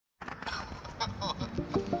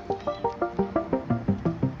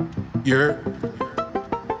You're,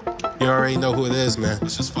 you already know who it is, man.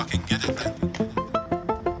 Let's just fucking get it then.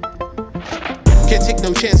 Can't take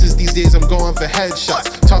no chances these days, I'm going for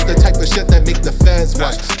headshots. Talk the type of shit that make the feds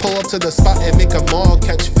watch. Pull up to the spot and make them all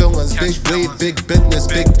catch feelings. Big wave, big business,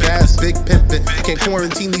 big gas, big pimpin'. Can't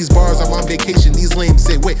quarantine these bars, I'm on vacation. These lames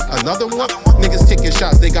say, wait, another one? Niggas taking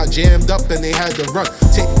shots, they got jammed up and they had to run.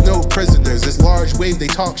 Take no prisoners, this large wave,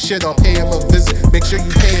 they talk shit, I'll pay them a visit. Make sure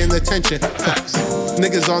you paying attention.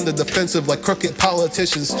 Niggas on the defensive like crooked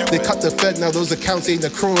politicians. They cut the Fed, now those accounts ain't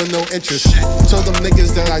accruing no interest. Told them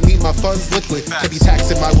niggas that I need my funds liquid. Can't be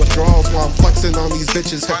taxing my withdrawals while I'm flexing on these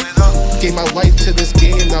bitches. Gave my life to this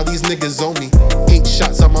game, now these niggas owe me. 8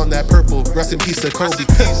 shots, I'm on that purple, rest in peace to Kobe.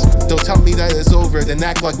 Don't tell me that it's over, then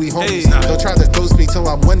act like we homies. Don't try to ghost me till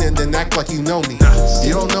I'm winning, then act like you know me.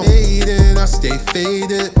 You don't know me, I stay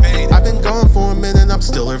faded. I've been gone for a minute, I'm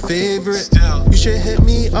still her favorite. You should hit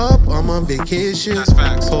me up, I'm on vacation.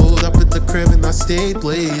 Pulled up at the crib and I stay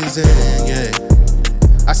blazing, yeah.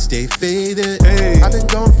 I stay faded. I've been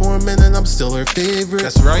gone for a minute, I'm still her favorite.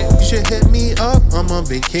 That's right. You should hit me up, I'm on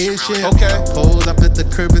vacation. Okay. Pulled up at the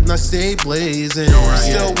crib and I stay blazing.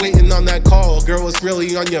 Still waiting on that call, girl, it's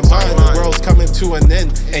really on your mind. The world's coming to an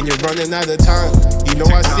end and you're running out of time. You know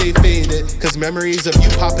I stay faded, cause memories of you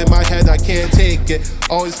pop in my head, I can't take it.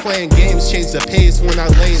 Always playing games, change the pace when I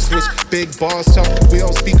lane switch. Big boss talk, we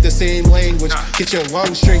don't speak the same language. Get your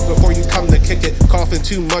lungs straight before you come to kick it. Coughing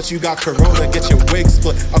too much, you got corona, get your wig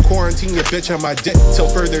split. I quarantine your bitch on my dick till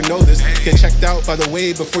further notice. Get checked out by the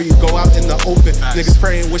way before you go out in the open. Niggas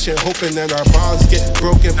praying, wishing, hoping that our bonds get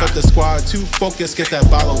broken, but the squad too focused. Get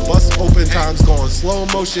that bottle bust open, times going slow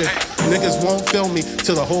motion. Niggas won't feel me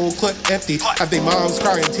till the whole clip empty. Have they moms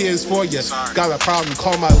crying tears for you? Got a problem,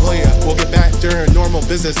 call my lawyer. We'll get back during normal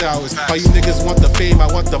business hours. All you niggas want the fame,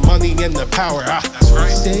 I want the money and the power.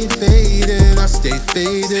 Stay faded, I stay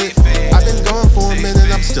faded. I've been gone for a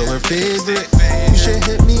minute, I'm still her favorite. You should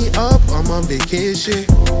hit me up, I'm on vacation.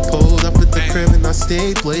 Pulled up at the crib and I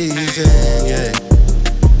stay blazing, yeah.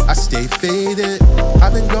 I stay faded.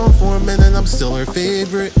 I've been gone for a minute, I'm still her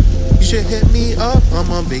favorite. You should hit me up, I'm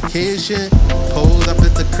on vacation. Pulled up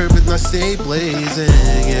at the crib and I stay blazing,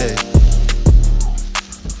 yeah.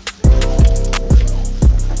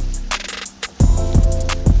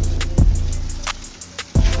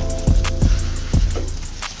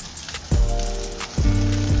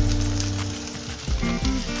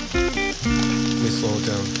 Let me slow it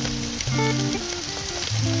down.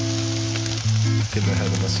 Getting ahead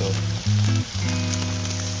of myself.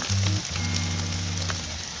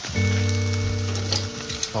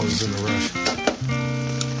 Always in a rush.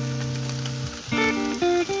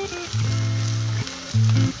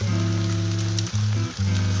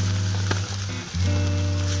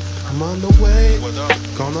 I'm on the way. What up?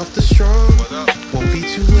 Gone off the strong. What up? Won't be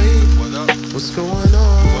too late. What up? What's going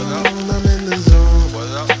on? What up? I'm in the zone. What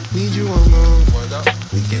up? Need you alone. What up?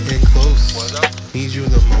 We getting close. What up? Need you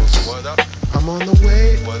the most. What up? I'm on the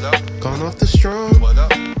way. What up? Gone off the strong. What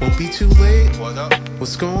up? Won't be too late. What up?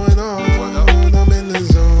 What's going on? What up? I'm in the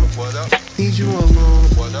zone. What up? Need you alone.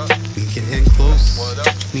 What up? We getting close. What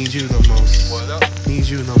up? Need you the most. What up? Need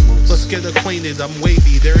you the most. Let's get acquainted, I'm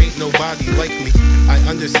wavy, there ain't nobody like me. I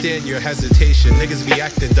understand your hesitation, niggas be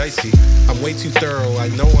acting dicey. I'm way too thorough, I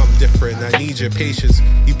know I'm different, I need your patience.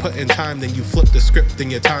 You put in time, then you flip the script, then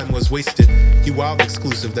your time was wasted. You wild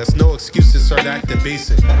exclusive, that's no excuse to start acting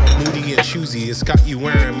basic. Moody and choosy, it's got you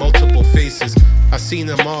wearing multiple faces. I've seen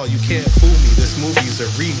them all, you can't fool me, this movie's a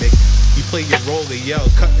remake. You play your role, they yell,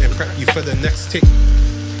 cut and prep you for the next take.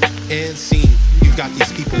 And scene, you got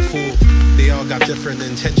these people fooled. They all got different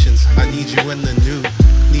intentions. I need you in the nude,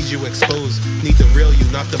 need you exposed. Need the real you,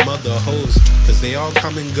 not the mother hoes. Cause they all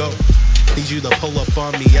come and go. Need you to pull up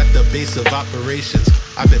on me at the base of operations.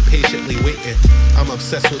 I've been patiently waiting. I'm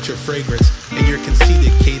obsessed with your fragrance and your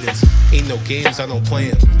conceited cadence. Ain't no games, I don't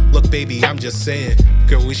play 'em. Look baby, I'm just saying,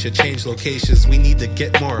 girl, we should change locations. We need to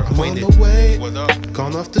get more acquainted. I'm on the way. What up?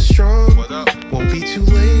 Gone off the strong. What up? Won't be too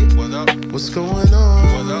late. What up? What's going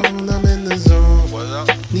on? What up? I'm in the zone. What up?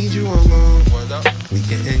 Need you alone. What up? We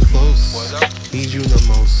getting close. What up? Need you the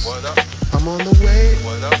most. What up? I'm on the way.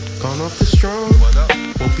 What up? Gone off the strong. What up?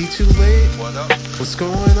 Won't be too late. What up? What's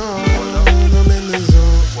going on? What up? I'm in the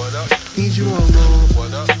zone. What up? Need you alone.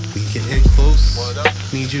 What up? We getting close. What up?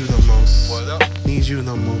 Need you the most. What up? Need you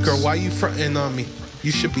the most. Girl, why you frontin' on me?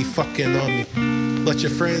 You should be fucking on me. Let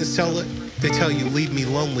your friends tell it. They tell you leave me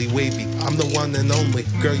lonely, wavy. I'm the one and only.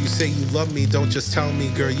 Girl, you say you love me, don't just tell me.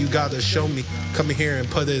 Girl, you gotta show me. Come here and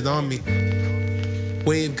put it on me.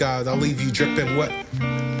 Wave God, I'll leave you dripping wet.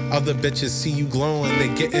 Other bitches see you glowing, they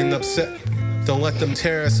getting upset. Don't let them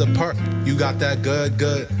tear us apart. You got that good,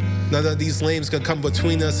 good. None of these lames could come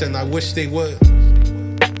between us, and I wish they would.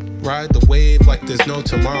 Ride the wave like there's no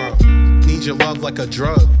tomorrow. Need your love like a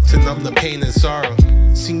drug to numb the pain and sorrow.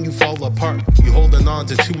 Seen you fall apart, you holding on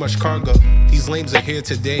to too much cargo. These lames are here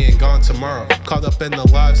today and gone tomorrow. Caught up in the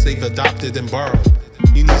lives they've adopted and borrowed.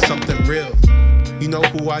 You need something real. You know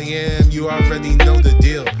who I am, you already know the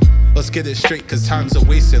deal. Let's get it straight, cause time's a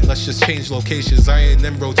wasting. Let's just change locations, I ain't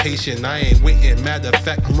in rotation, I ain't waiting. Matter of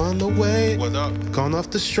fact, I'm on the way. What up? Gone off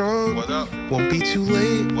the strong. What up? Won't be too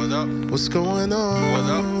late. What up? What's going on? What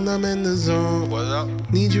up? I'm in the zone. What up?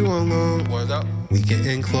 Need you alone. What up? We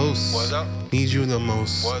getting close. What up? Need you the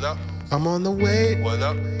most. What up? I'm on the way. What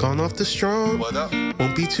up? Gone off the strong. What up?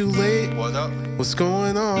 Won't be too late. What up? What's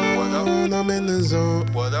going on? What up? I'm in the zone.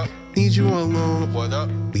 What up? Need you alone. What up?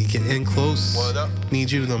 We getting close. What up? Need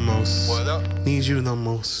you the most. What up? Need you the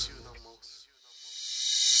most.